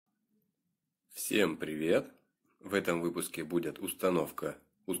Всем привет! В этом выпуске будет установка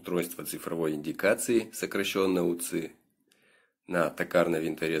устройства цифровой индикации, сокращенно УЦИ, на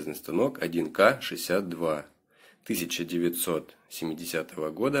токарно-винторезный станок 1К62 1970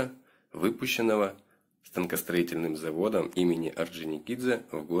 года, выпущенного станкостроительным заводом имени Орджоникидзе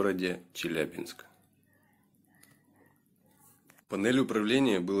в городе Челябинск. Панель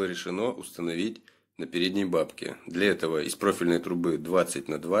управления было решено установить на передней бабке. Для этого из профильной трубы 20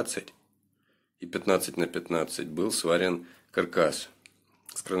 на 20 и 15 на 15 был сварен каркас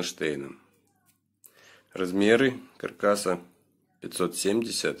с кронштейном. Размеры каркаса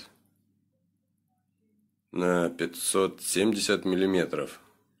 570 на 570 миллиметров.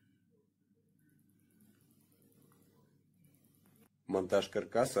 Монтаж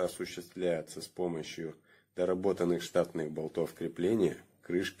каркаса осуществляется с помощью доработанных штатных болтов крепления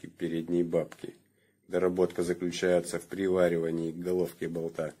крышки передней бабки. Доработка заключается в приваривании к головке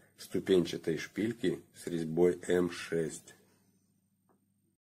болта ступенчатой шпильки с резьбой М6.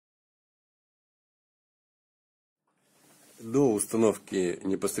 До установки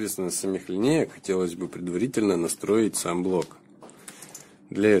непосредственно самих линеек хотелось бы предварительно настроить сам блок.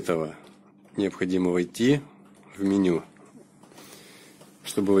 Для этого необходимо войти в меню.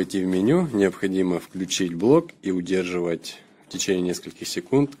 Чтобы войти в меню, необходимо включить блок и удерживать в течение нескольких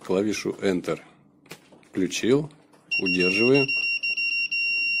секунд клавишу Enter. Включил, удерживаю.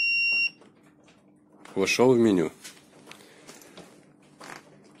 Вошел в меню.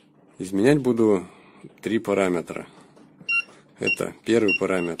 Изменять буду 3 параметра. Это первый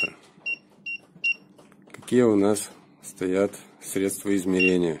параметр. Какие у нас стоят средства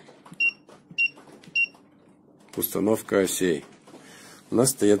измерения? Установка осей. У нас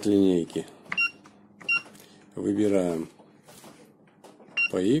стоят линейки. Выбираем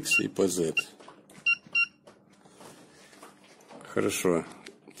по X и по Z. Хорошо.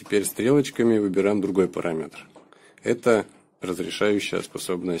 Теперь стрелочками выбираем другой параметр. Это разрешающая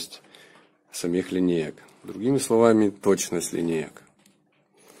способность самих линеек. Другими словами, точность линеек.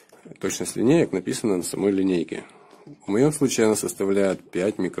 Точность линеек написана на самой линейке. В моем случае она составляет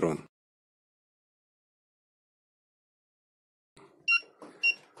 5 микрон.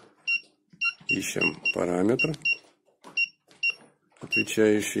 Ищем параметр,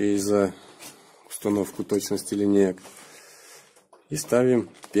 отвечающий за установку точности линеек. И ставим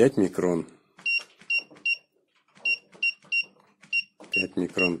 5 микрон. 5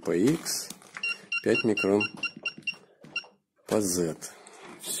 микрон по X, 5 микрон по Z.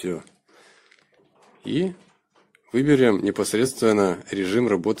 Все. И выберем непосредственно режим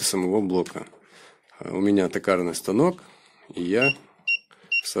работы самого блока. У меня токарный станок, и я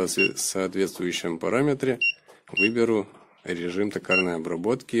в соответствующем параметре выберу режим токарной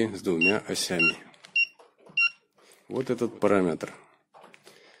обработки с 2 осями. Вот этот параметр.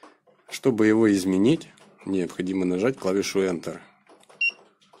 Чтобы его изменить, необходимо нажать клавишу Enter.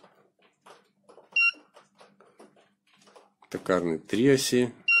 Токарный 3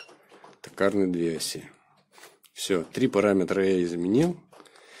 оси, токарный 2 оси. Все, 3 параметра я изменил.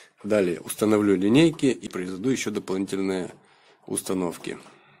 Далее установлю линейки и произведу еще дополнительные установки.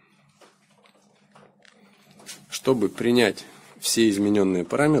 Чтобы принять все измененные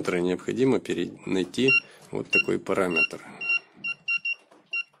параметры, необходимо найти вот такой параметр.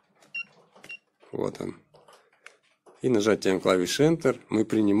 Вот он. И нажатием клавиши Enter мы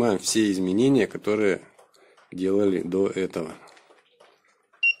принимаем все изменения, которые делали до этого.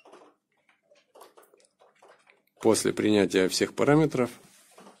 После принятия всех параметров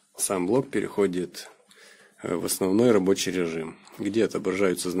сам блок переходит в основной рабочий режим, где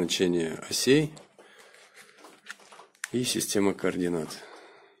отображаются значения осей и система координат.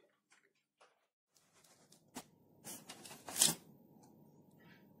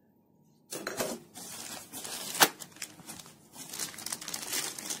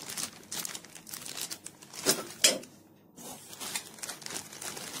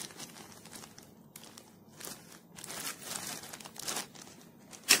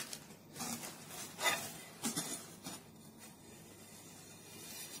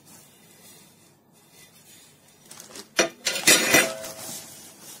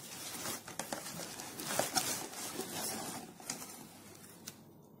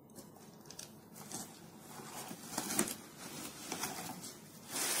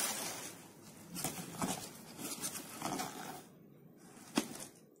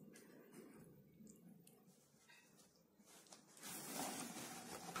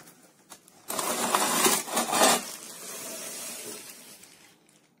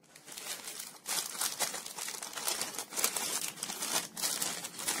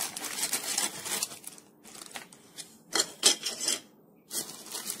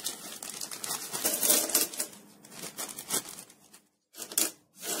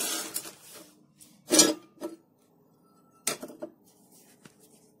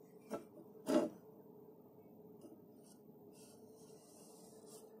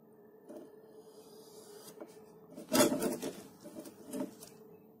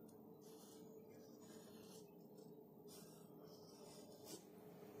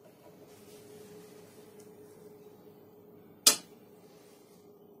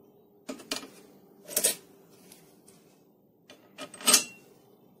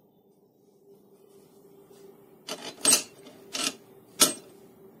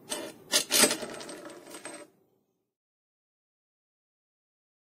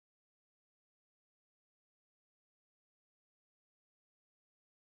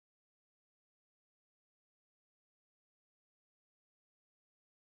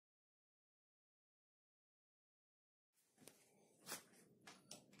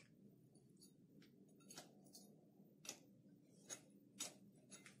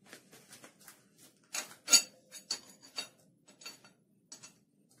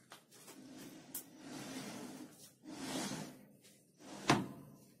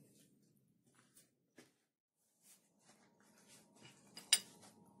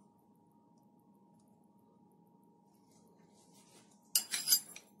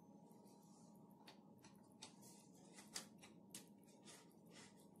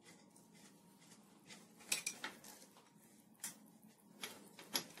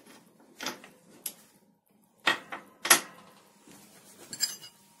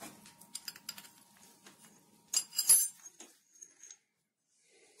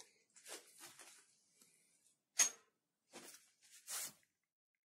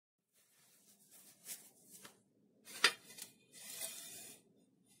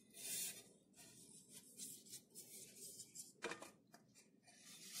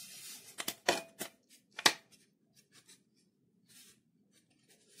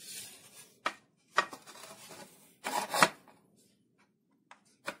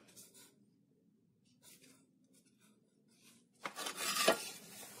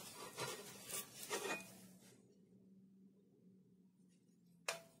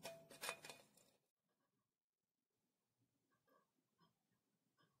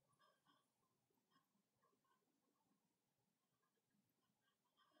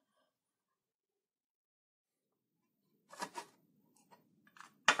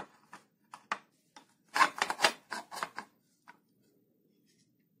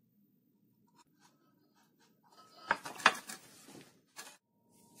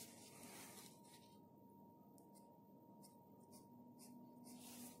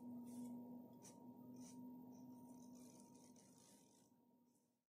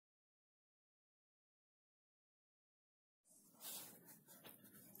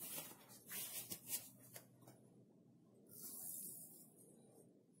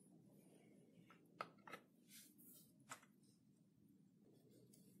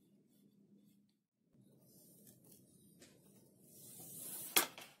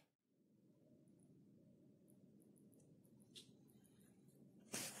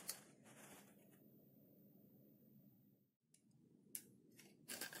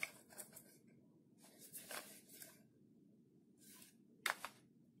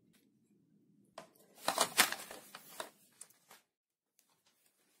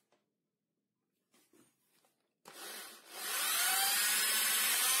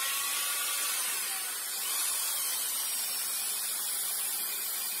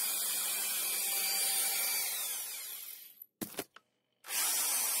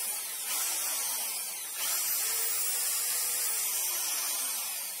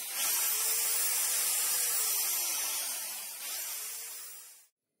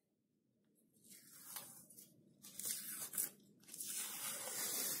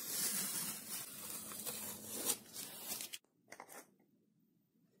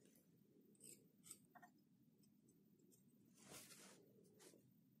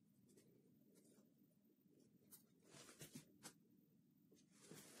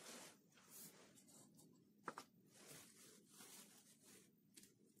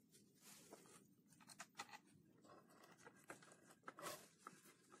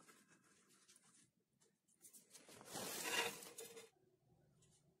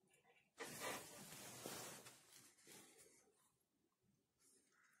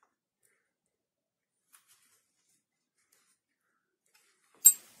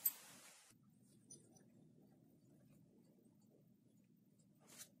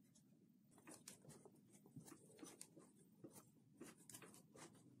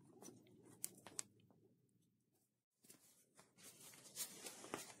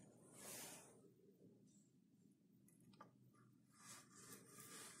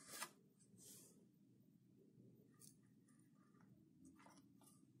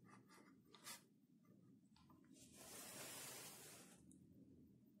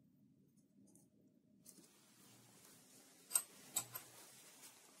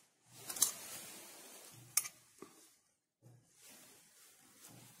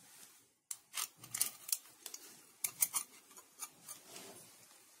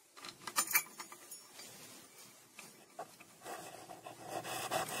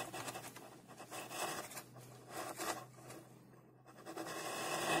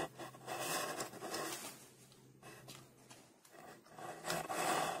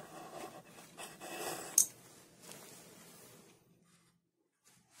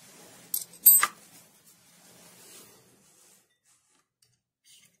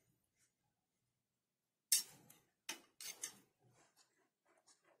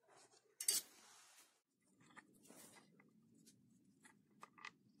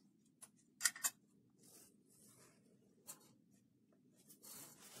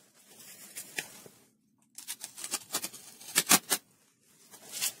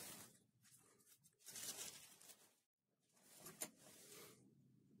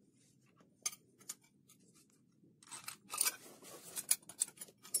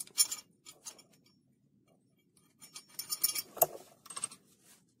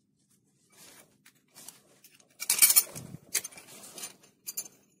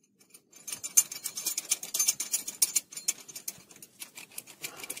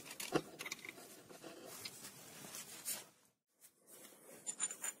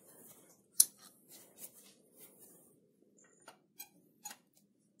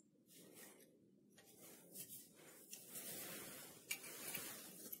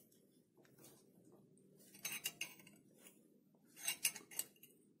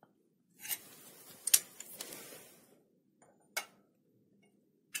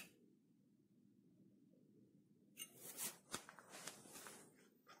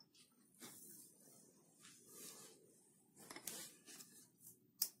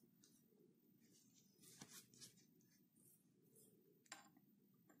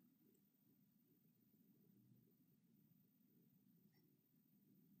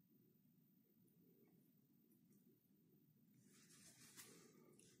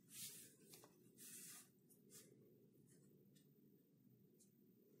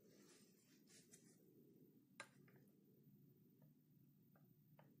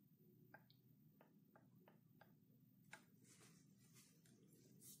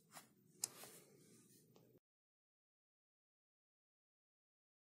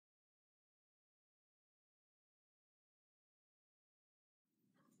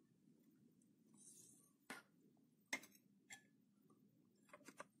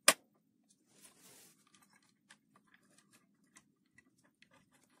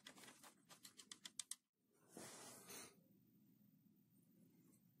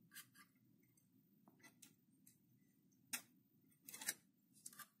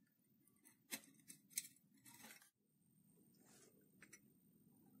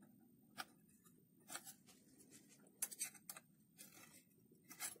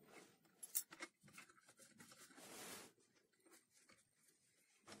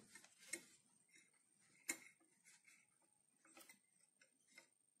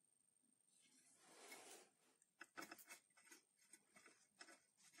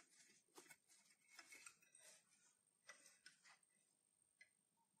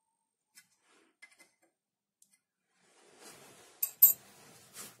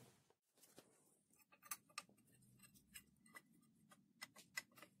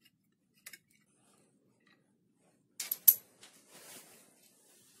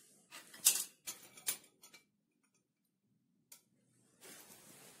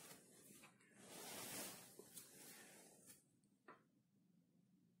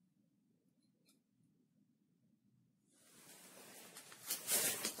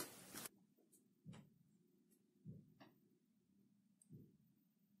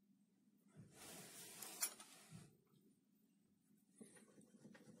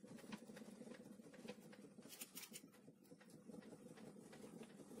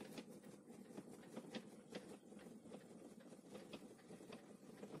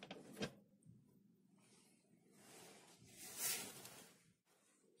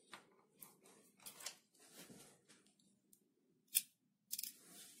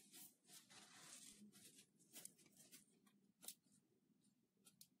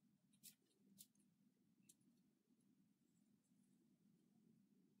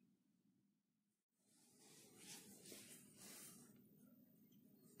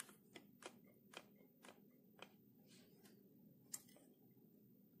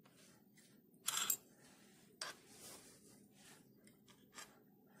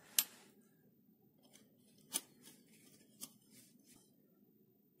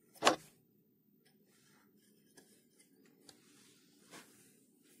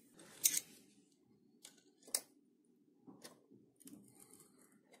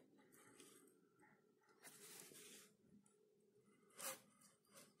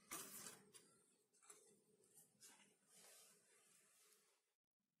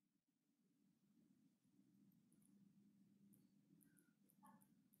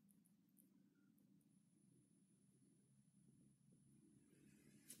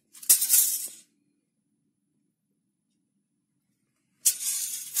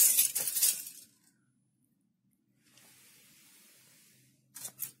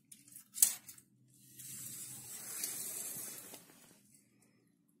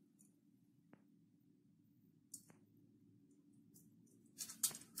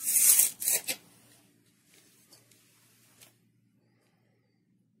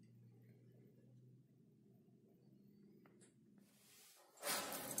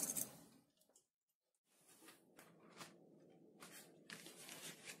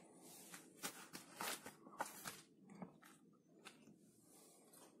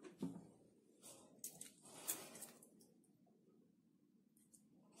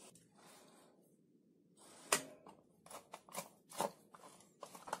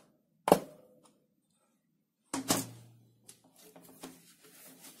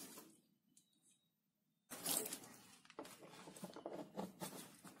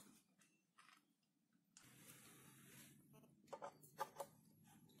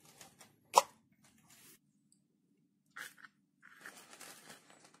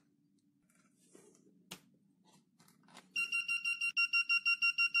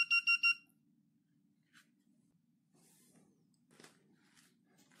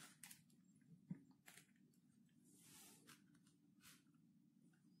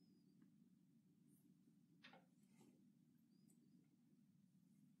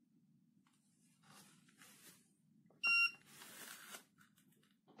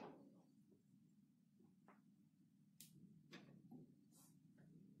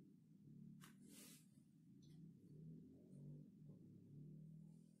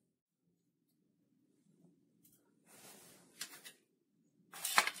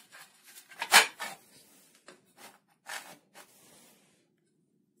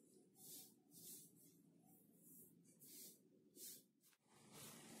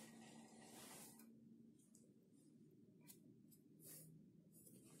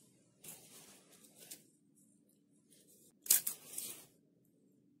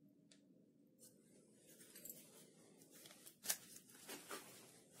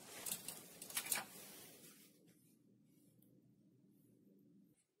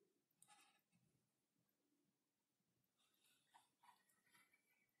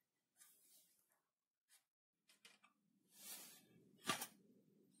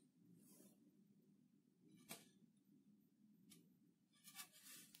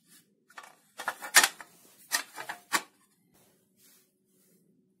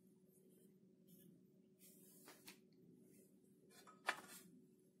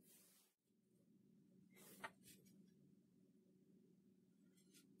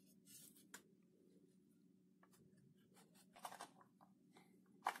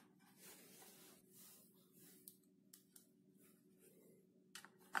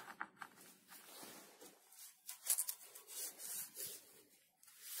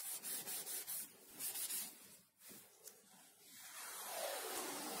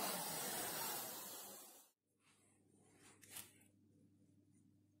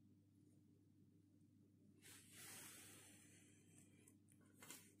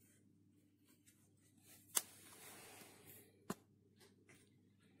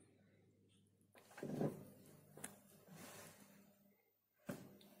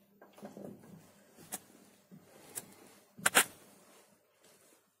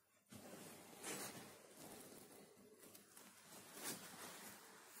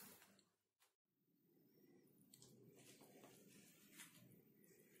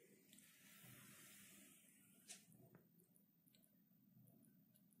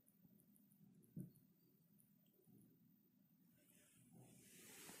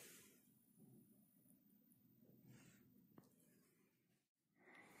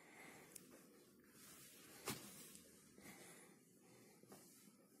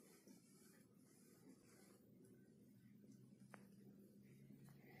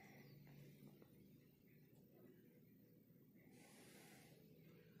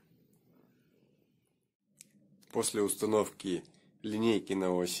 После установки линейки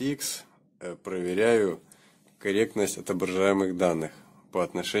на ось X проверяю корректность отображаемых данных по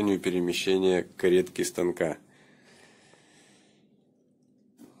отношению перемещения каретки станка.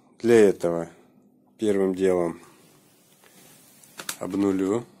 Для этого первым делом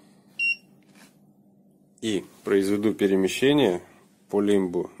обнулю и произведу перемещение по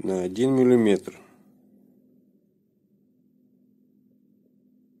лимбу на 1 мм.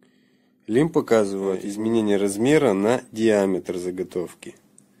 Лимб показывает изменение размера на диаметр заготовки.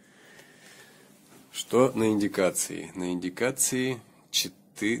 Что на индикации? На индикации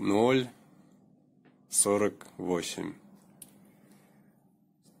 0,48.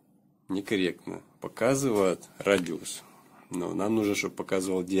 Некорректно. Показывает радиус. Но нам нужно, чтобы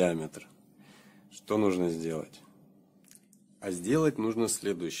показывал диаметр. Что нужно сделать? А сделать нужно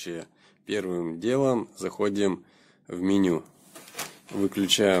следующее. Первым делом заходим в меню.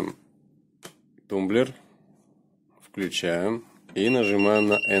 Выключаем тумблер. Включаем. И нажимаем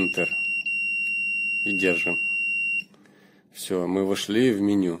на Enter. И держим. Все, мы вошли в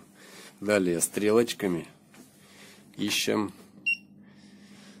меню. Далее стрелочками ищем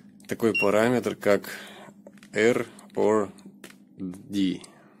такой параметр, как R or D.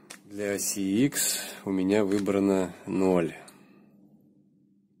 Для оси X у меня выбрано 0.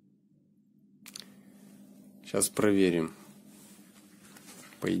 Сейчас проверим.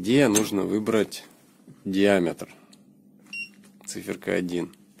 По идее нужно выбрать диаметр. Циферка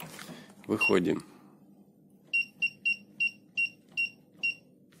 1. Выходим.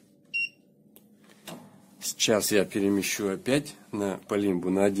 Сейчас я перемещу опять по лимбу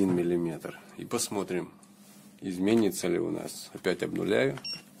на 1 мм и посмотрим, изменится ли у нас. Опять обнуляю.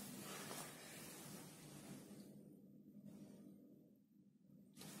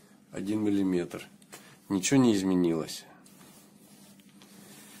 Один миллиметр. Ничего не изменилось.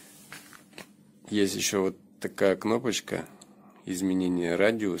 Есть еще вот такая кнопочка изменения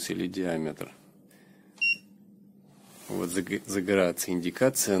радиус или диаметр. Вот загорается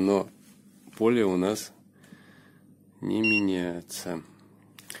индикация, но поле у нас не меняется.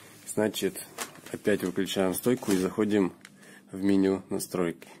 Значит, опять выключаем стойку и заходим в меню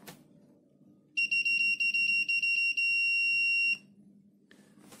настройки.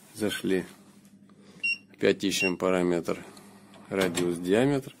 Зашли. Опять ищем параметр радиус,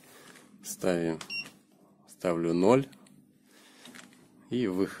 диаметр. Ставлю 0 и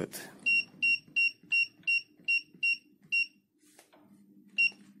выход.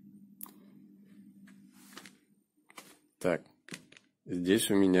 Так, здесь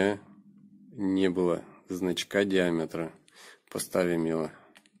у меня не было значка диаметра. Поставим его.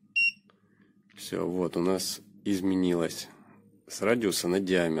 Все, вот у нас изменилось с радиуса на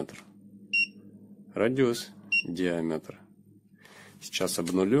диаметр. Радиус, диаметр. Сейчас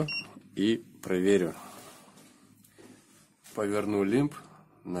обнулю и проверю. Поверну лимб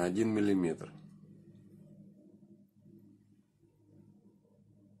на 1 мм.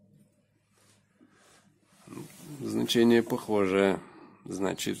 Значение похожее.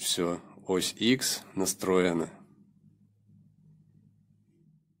 Значит, все. Ось X настроена.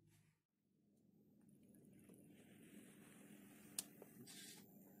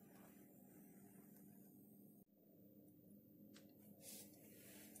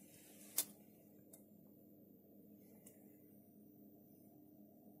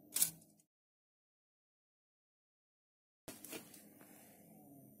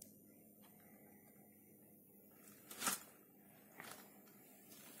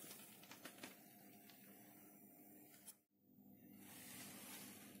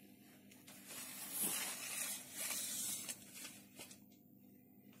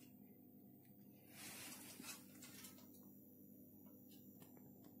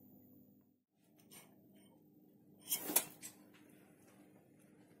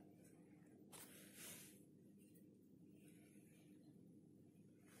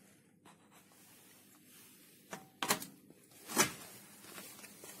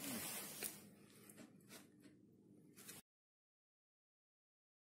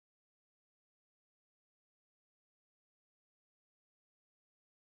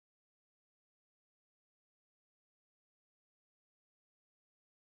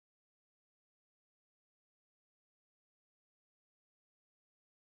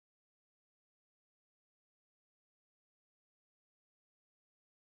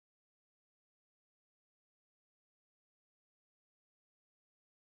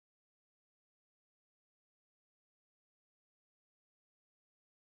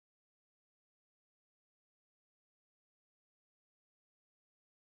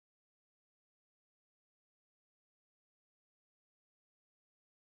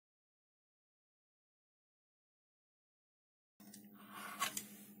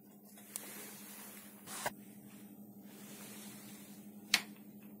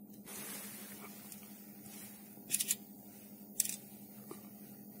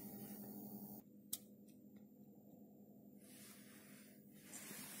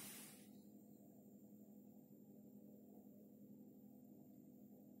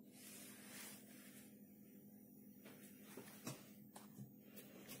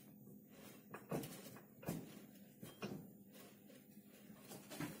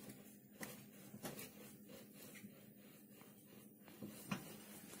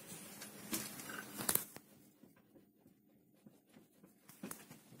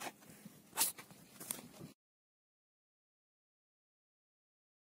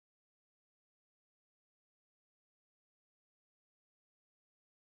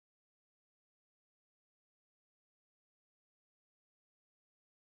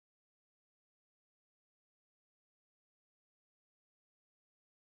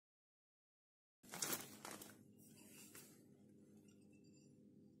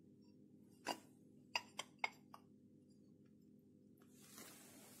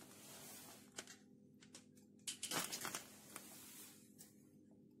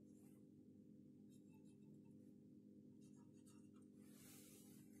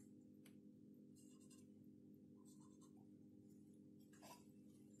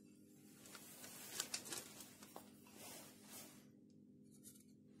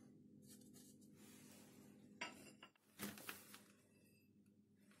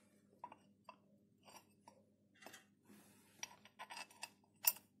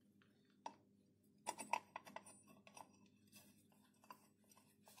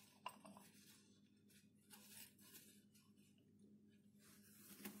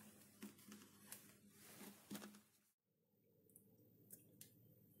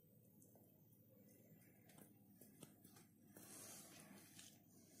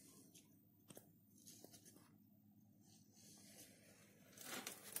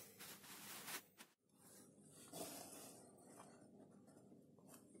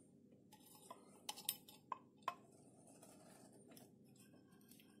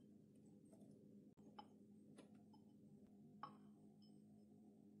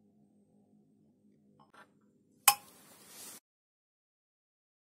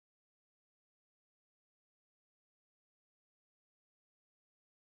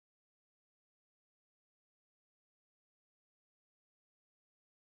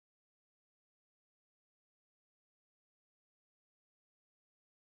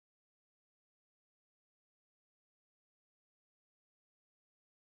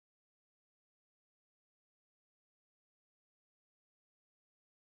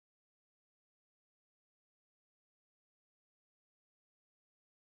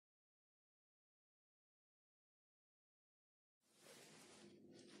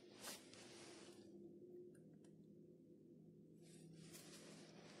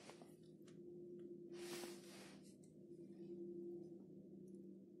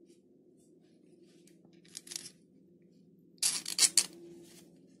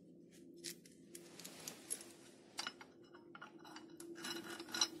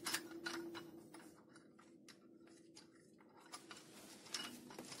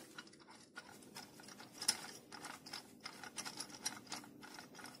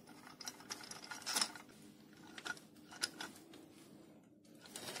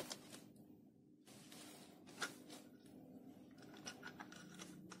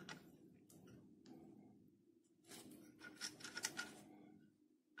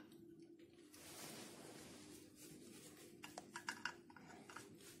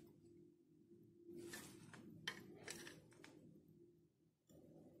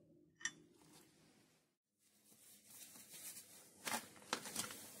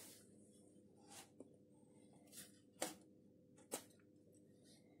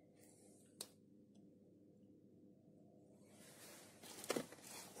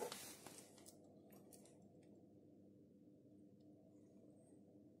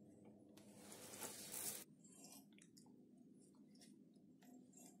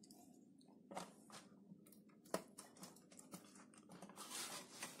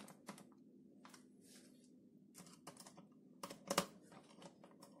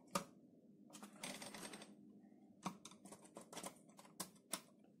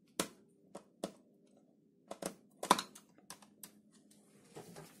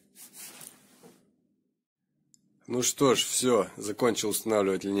 Ну что ж, все, закончил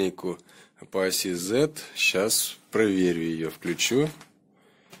устанавливать линейку по оси Z. Сейчас проверю ее. Включу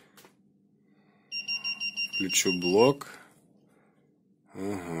блок.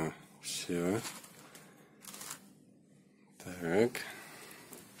 Ага, все. Так.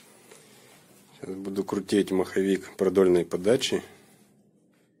 Сейчас буду крутить маховик продольной подачи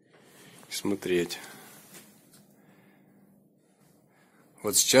и смотреть.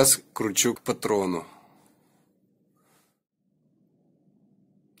 Вот сейчас кручу к патрону.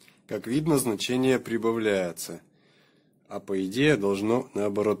 Как видно, значение прибавляется, а по идее должно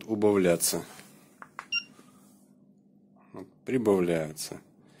наоборот убавляться. Прибавляется.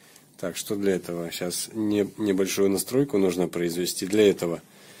 Так, что для этого? Сейчас небольшую настройку нужно произвести. Для этого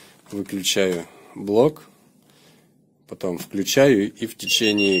выключаю блок, потом включаю и в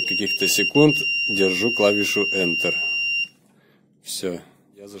течение каких-то секунд держу клавишу Enter. Все,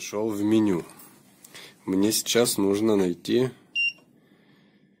 я зашел в меню. Мне сейчас нужно найти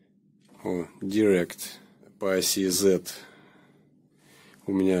Direct по оси Z.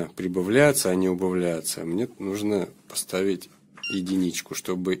 У меня прибавляется, а не убавляется. Мне нужно поставить единичку,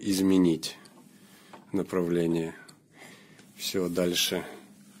 чтобы изменить направление. Все, дальше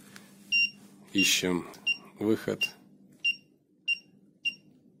ищем выход.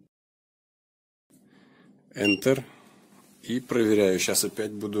 Enter. И проверяю. Сейчас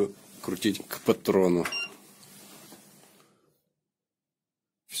опять буду крутить к патрону.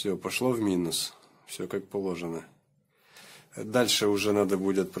 Все, пошло в минус. Все как положено. Дальше уже надо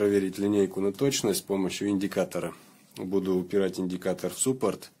будет проверить линейку на точность с помощью индикатора. Буду упирать индикатор в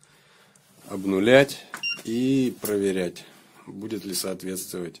суппорт, обнулять и проверять, будет ли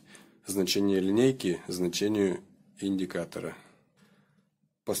соответствовать значение линейки значению индикатора.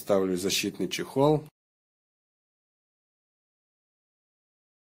 Поставлю защитный чехол.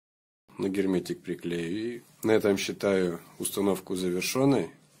 На герметик приклею. И на этом считаю установку завершенной.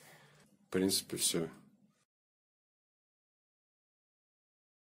 В принципе, все.